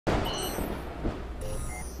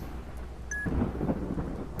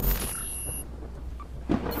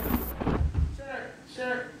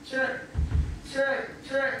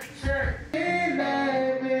He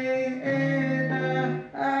let me in,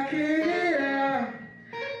 I can't get out.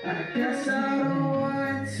 I guess I don't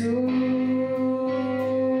want to.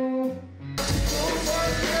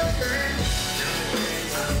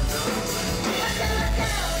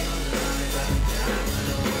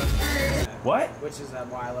 What? Which is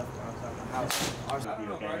why I left the house.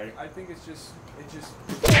 Okay. I think it's just, you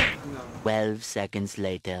know. 12 seconds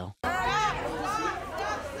later.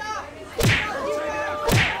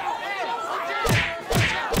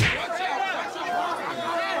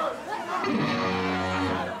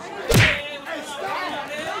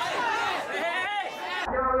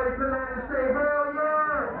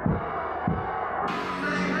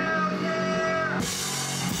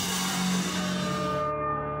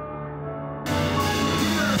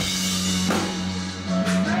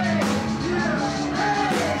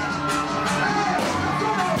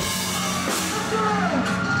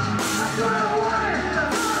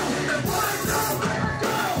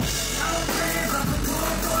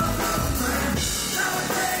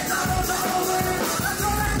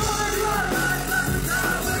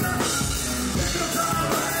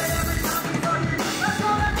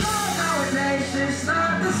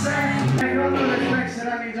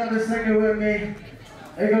 I need y'all to sing it with me.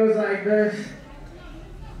 It goes like this.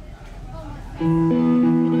 Oh,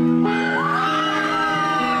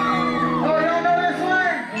 y'all know this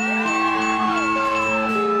one?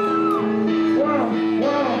 Whoa,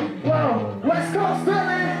 whoa, whoa. West Coast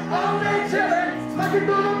feeling, all day chillin'. Smoking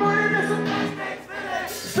through the morning, it's a nice day feeling.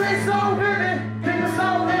 Streets so vivid, people so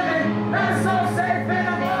vivid. Not so safe in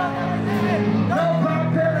the world. No pump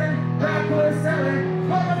pillin', backwoods selling.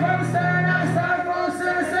 Mama purpose staring out the side.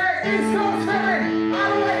 East Coast feeling, I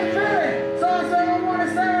don't like feeling, so I said I wanna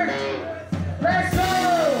say, let's go!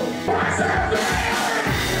 What's up, man?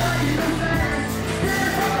 What you saying?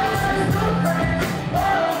 Get on the blueprint.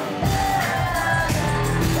 Oh, yeah!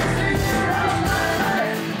 This is your my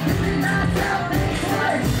life. You did not tell me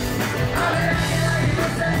twice. I've been acting like you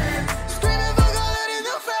were saying. Screaming for God in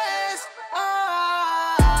the face.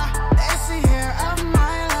 It's the year of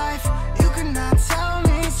my life. You cannot tell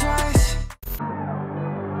me twice.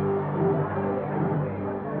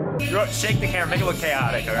 Shake the camera, make it look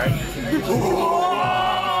chaotic, alright?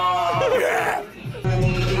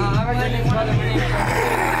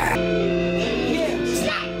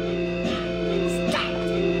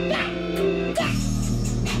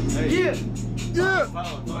 Yeah!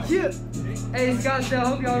 Yeah! Hey, Scott, I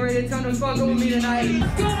hope y'all ready to come to fuck with me tonight.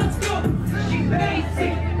 Let's go! Basic,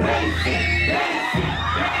 basic, basic, basic,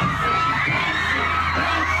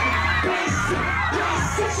 basic,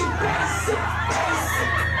 basic, basic.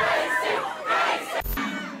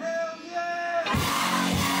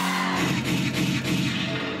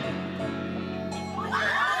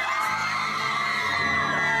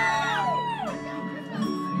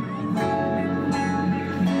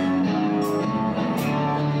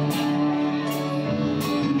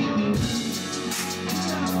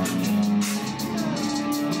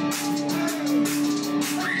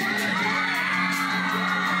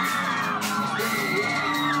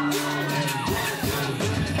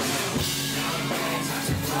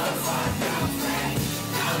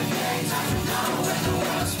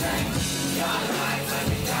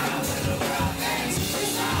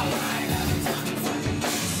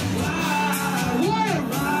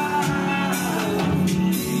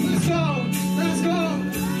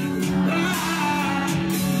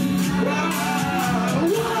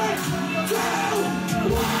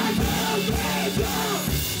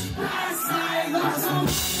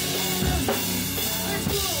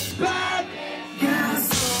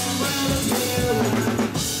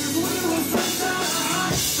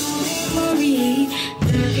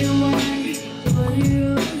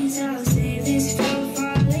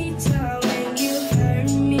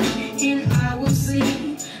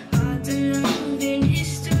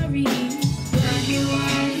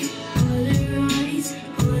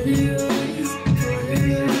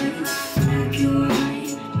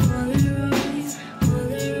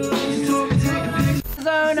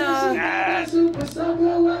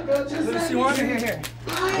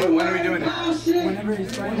 When are we doing it? Whenever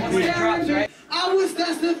he's trying to drops, right? I was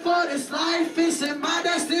destined for this life, it's in my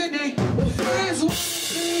destiny. Friends want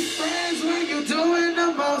to be friends when you're doing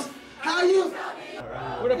the most. How you?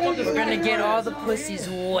 We're gonna get all the pussies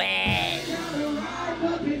wet.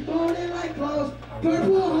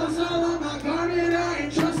 Purple was all on my garment, I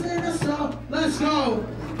ain't trusting the soul. Let's go.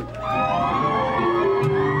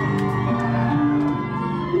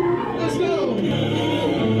 Let's go.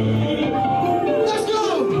 Let's go.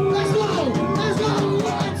 Let's go. Let's go.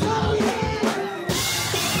 Let's go. Yeah.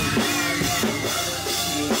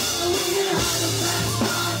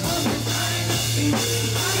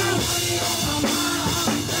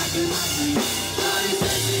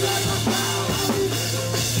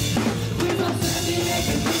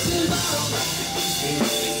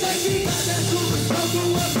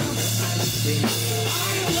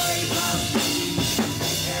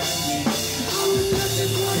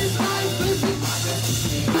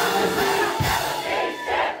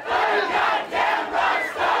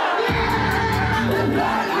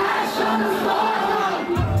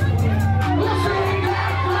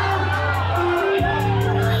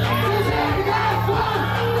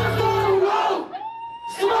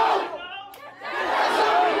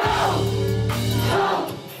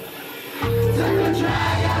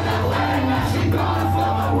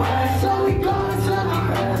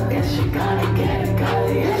 gotta get it,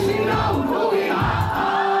 yeah, she know who we are.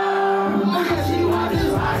 Yeah, she wants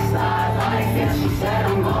this rock star life, yeah, she said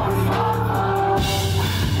I'm going far.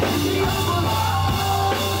 And she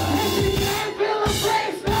overload, and she can't feel the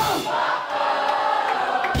place, no.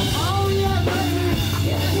 Oh yeah, baby,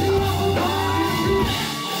 yeah, she overload.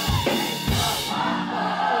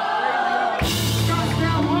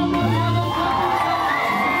 Touchdown, one more motherfucker.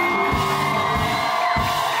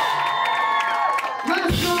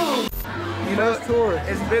 Let's go. You know,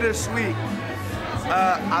 it's bittersweet.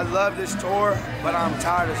 I love this tour, but I'm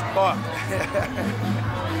tired as fuck.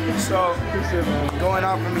 So, going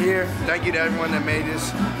out from here, thank you to everyone that made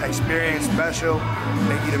this experience special.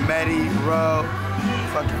 Thank you to Medi, Ro,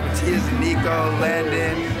 fucking Mathias and Nico,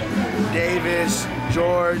 Landon, Davis,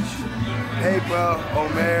 George, Pedro,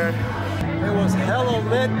 Omer. It was hella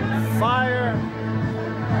lit, fire,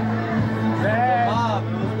 bad. Mob.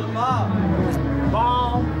 It was the mob. It was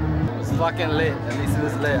bomb. It was fucking lit. At least it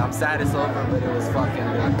was lit. I'm sad it's over, but it was fucking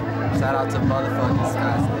lit. Shout out to motherfucking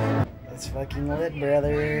Scottsdale. It's fucking lit,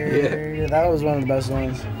 brother. Yeah. That was one of the best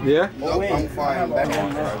ones. Yeah? Nope, I'm fine.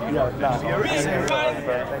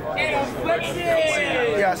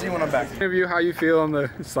 Yeah, I see when I'm back. Interview, how you feel on the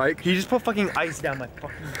psych? He just put fucking ice down my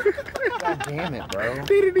fucking. God damn it, bro. Yeah,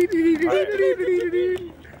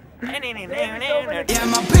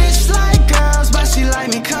 my bitch like girls, but she like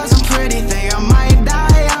me cause I'm pretty. Think I might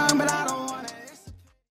die